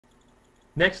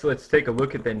Next, let's take a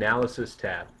look at the Analysis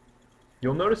tab.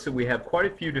 You'll notice that we have quite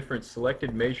a few different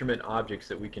selected measurement objects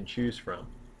that we can choose from.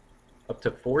 Up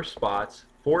to 4 spots,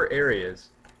 4 areas,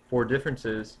 4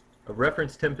 differences, a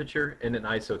reference temperature, and an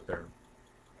isotherm.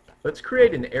 Let's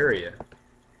create an area.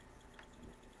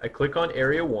 I click on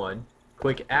Area 1,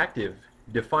 click Active,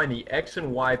 define the X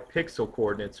and Y pixel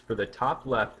coordinates for the top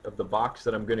left of the box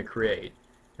that I'm going to create,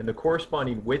 and the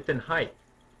corresponding width and height.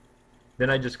 Then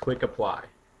I just click Apply.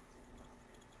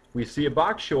 We see a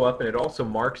box show up, and it also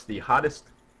marks the hottest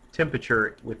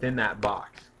temperature within that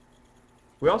box.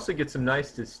 We also get some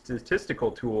nice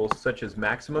statistical tools such as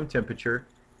maximum temperature,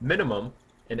 minimum,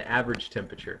 and average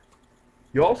temperature.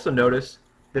 You'll also notice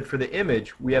that for the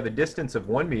image we have a distance of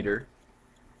 1 meter,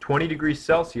 20 degrees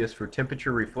Celsius for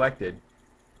temperature reflected,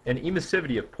 and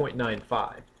emissivity of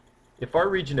 0.95. If our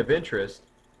region of interest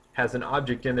has an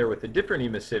object in there with a different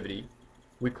emissivity,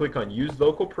 we click on Use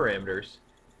Local Parameters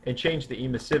and change the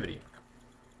emissivity.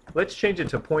 Let's change it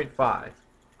to 0.5.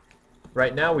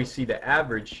 Right now we see the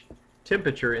average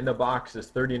temperature in the box is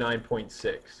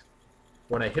 39.6.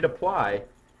 When I hit Apply,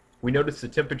 we notice the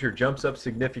temperature jumps up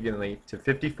significantly to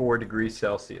 54 degrees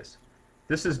Celsius.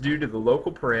 This is due to the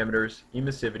local parameters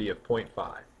emissivity of 0.5.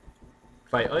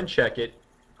 If I uncheck it,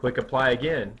 click Apply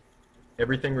again,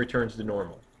 everything returns to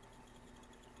normal.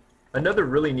 Another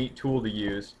really neat tool to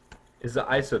use is the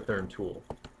isotherm tool.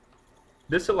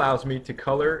 This allows me to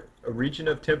color a region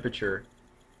of temperature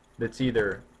that's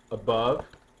either above,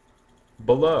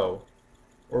 below,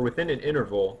 or within an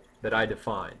interval that I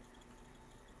define.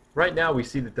 Right now we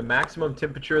see that the maximum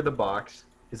temperature of the box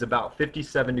is about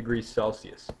 57 degrees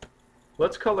Celsius.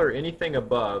 Let's color anything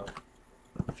above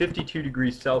 52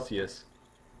 degrees Celsius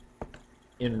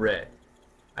in red.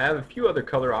 I have a few other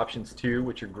color options too,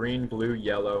 which are green, blue,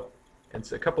 yellow, and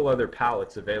a couple other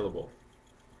palettes available.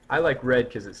 I like red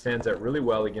because it stands out really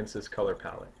well against this color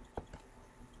palette.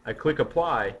 I click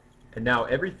Apply, and now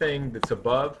everything that's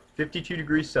above 52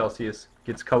 degrees Celsius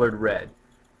gets colored red.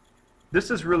 This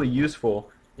is really useful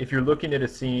if you're looking at a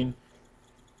scene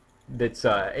that's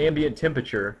ambient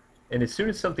temperature, and as soon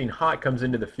as something hot comes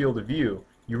into the field of view,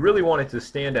 you really want it to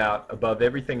stand out above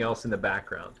everything else in the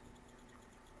background.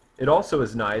 It also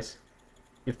is nice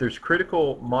if there's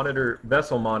critical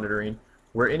vessel monitoring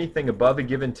where anything above a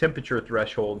given temperature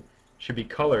threshold should be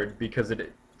colored because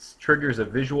it triggers a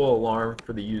visual alarm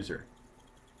for the user.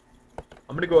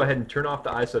 I'm going to go ahead and turn off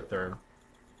the isotherm,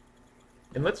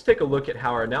 and let's take a look at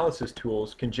how our analysis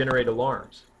tools can generate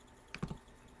alarms.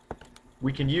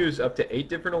 We can use up to 8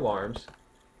 different alarms,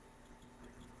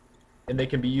 and they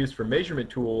can be used for measurement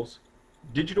tools,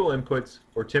 digital inputs,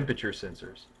 or temperature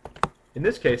sensors. In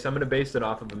this case, I'm going to base it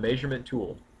off of a measurement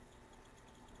tool.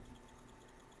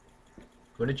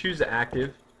 I'm going to choose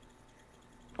Active,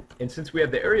 and since we have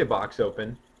the area box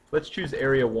open, let's choose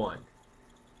Area 1.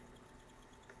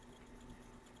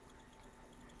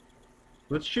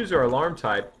 Let's choose our alarm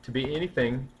type to be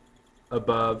anything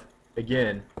above,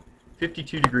 again,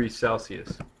 52 degrees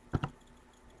Celsius.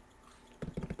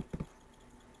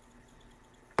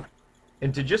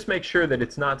 And to just make sure that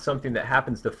it's not something that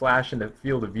happens to flash in the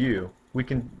field of view, we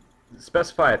can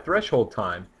specify a threshold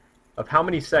time of how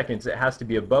many seconds it has to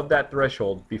be above that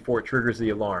threshold before it triggers the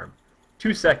alarm.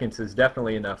 2 seconds is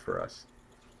definitely enough for us.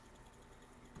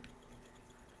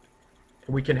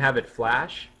 And we can have it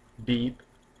flash, beep,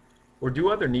 or do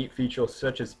other neat features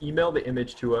such as email the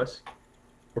image to us,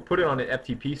 or put it on an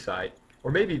FTP site, or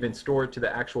maybe even store it to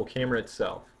the actual camera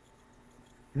itself.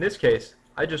 In this case,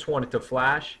 I just want it to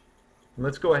flash, and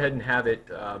let's go ahead and have it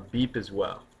beep as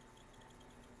well.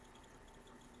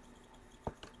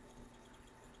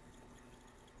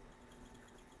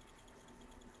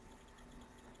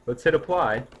 Let's hit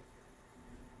Apply,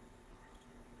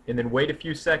 and then wait a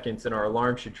few seconds and our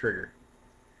alarm should trigger.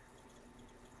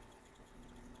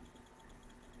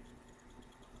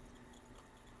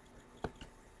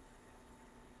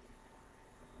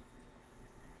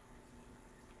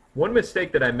 One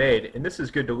mistake that I made, and this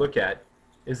is good to look at,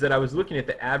 is that I was looking at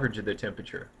the average of the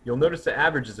temperature. You'll notice the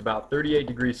average is about 38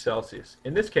 degrees Celsius.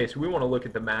 In this case, we want to look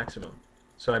at the maximum.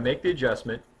 So I make the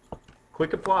adjustment,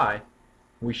 click Apply,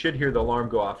 and we should hear the alarm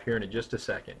go off here in just a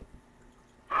second.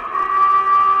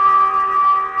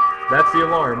 That's the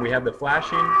alarm. We have the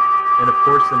flashing and of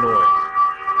course the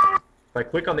noise. If I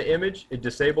click on the image, it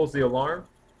disables the alarm,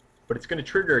 but it's going to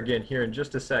trigger again here in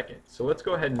just a second. So let's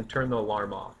go ahead and turn the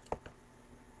alarm off.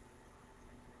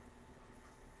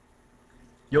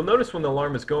 You'll notice when the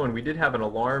alarm is going, we did have an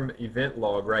alarm event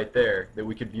log right there that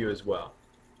we could view as well.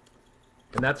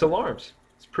 And that's alarms.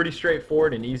 It's pretty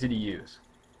straightforward and easy to use.